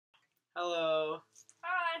Hello.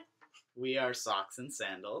 Hi. We are Socks and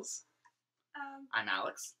Sandals. I'm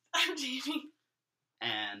Alex. I'm JP.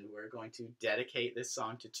 And we're going to dedicate this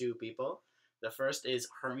song to two people. The first is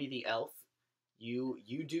Hermie the Elf. You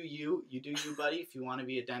do you, buddy. If you want to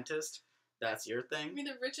be a dentist, that's your thing. Be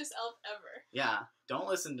the richest elf ever. Yeah, don't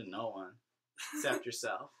listen to no one except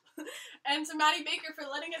yourself. And to Maddie Baker for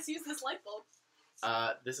letting us use this light bulb.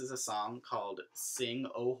 This is a song called Sing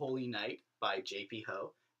O Holy Night by JP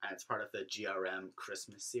Hoe, and it's part of the GRM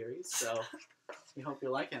Christmas series, so we hope you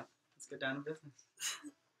like it. Let's get down to business.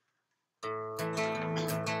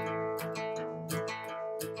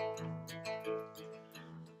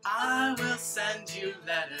 I will send you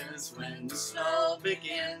letters when the snow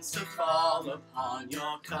begins to fall upon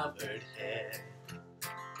your covered head.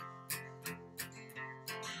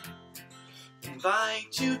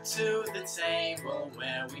 Invite you to the table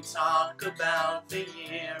where we talk about the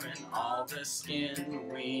year and all the skin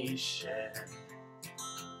we shed.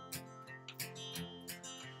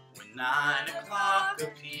 When 9 o'clock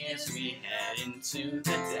appears, we head into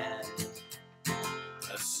the den.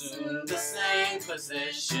 Assume the same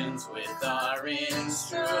positions with our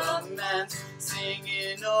instruments,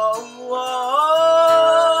 singing oh, oh,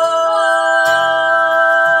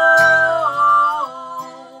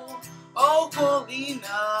 oh, holy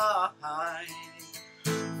night,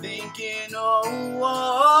 thinking oh, oh,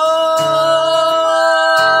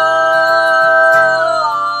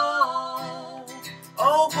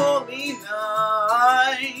 oh, holy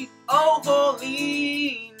night, oh,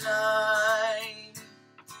 holy night.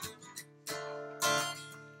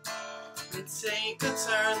 And take a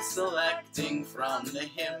turn selecting from the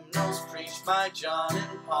hymnals preached by John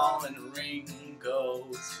and Paul and Ringo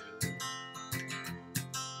too.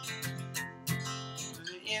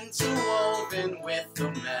 Interwoven with the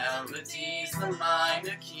melodies, the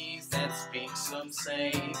minor keys that speak some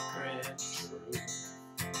sacred truth.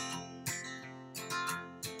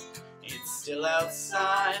 It's still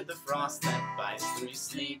outside, the frost that bites 3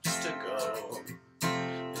 sleeps to go.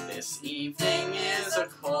 This evening is a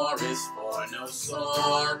chorus for no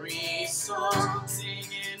sorry soul,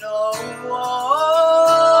 singing oh,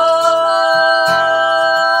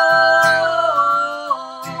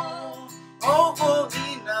 oh, oh,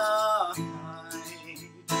 holy night,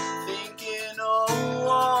 thinking oh, oh,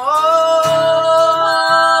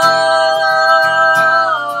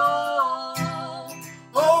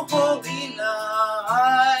 oh, holy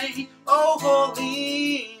night, oh,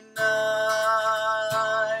 holy night.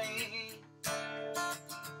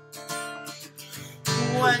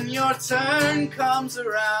 When your turn comes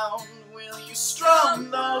around, will you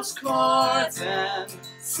strum those chords and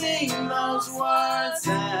sing those words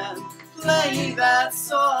and play that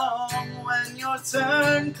song? When your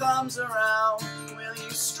turn comes around, will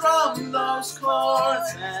you strum those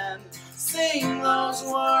chords and sing those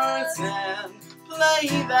words and play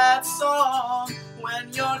that song?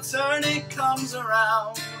 When your turn it comes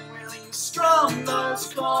around, will you strum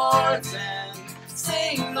those chords and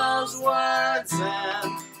sing those words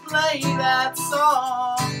and play that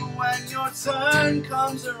song? When your turn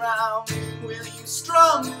comes around, will you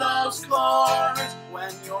strum those chords?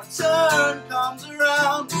 When your turn comes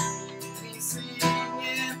around, will you be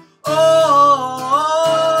singing oh,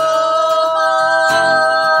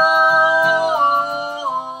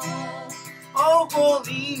 oh, oh,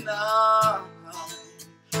 holy night,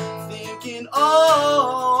 thinking oh,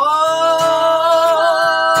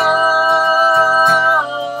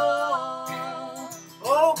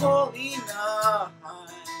 oh, holy night,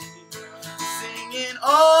 singing oh,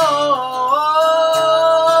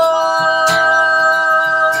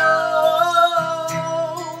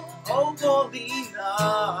 oh, holy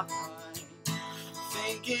night,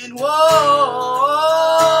 thinking whoa,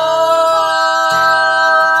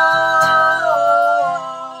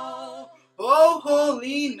 oh,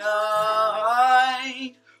 holy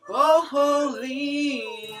night, oh, holy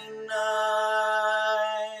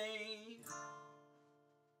night.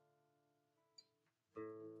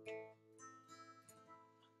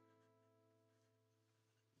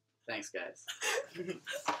 Thanks, guys. That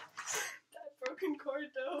broken chord,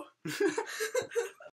 though.